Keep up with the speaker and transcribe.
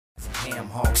damn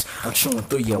hawks. I'm chewing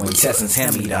through your intestines,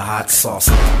 hand me the hot sauce.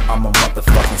 I'm a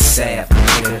motherfucking sap,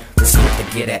 nigga. This quick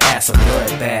to get an ass a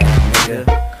bloodbath,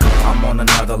 nigga. I'm on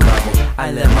another level,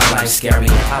 I live my life scary.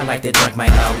 I like to drink my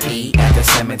LE at the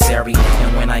cemetery.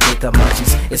 And when I get the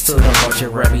munchies, it's to the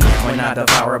mortuary. When I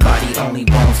devour a body, only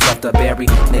bones left to bury.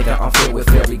 Nigga, I'm filled with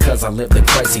fear because I live the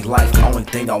crazy life. Only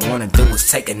thing I wanna do is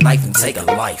take a knife and take a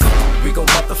life. We gon'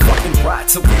 motherfucking ride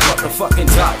till we motherfucking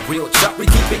die. Real chop, we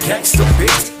keep it gangsta,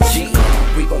 bitch. G.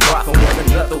 We gon' ride for one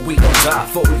another, we gon' die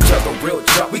for each other. Real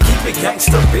chop, we keep it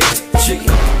gangsta, bitch. G.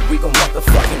 We gon'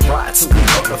 motherfucking ride till we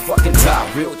motherfucking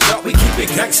die. Real chop, we keep it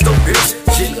gangsta, bitch.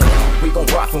 G. We gon'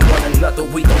 ride for one another,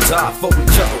 we gon' die for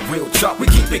each other. Real chop, we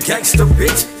keep it gangsta,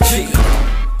 bitch. G.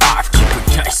 I keep it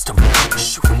gangsta,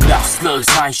 shooting out slugs,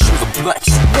 I ain't shooting blacks.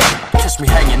 Catch me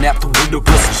hanging out the window,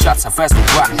 busting shots how fast we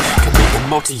rock. Committing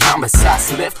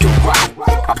multi-homicides left and right.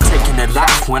 I'm taking a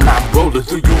life when I'm rolling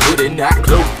through your hood and I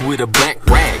glow with a black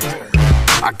rag.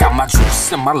 I got my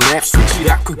juice in my lap, switch it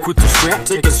out quick with the strap.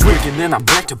 Take a swig and then I'm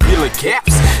back to peeling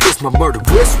caps. It's my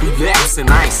murderous relapse and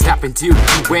I ain't stopping till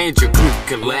you and your crew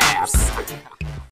collapse.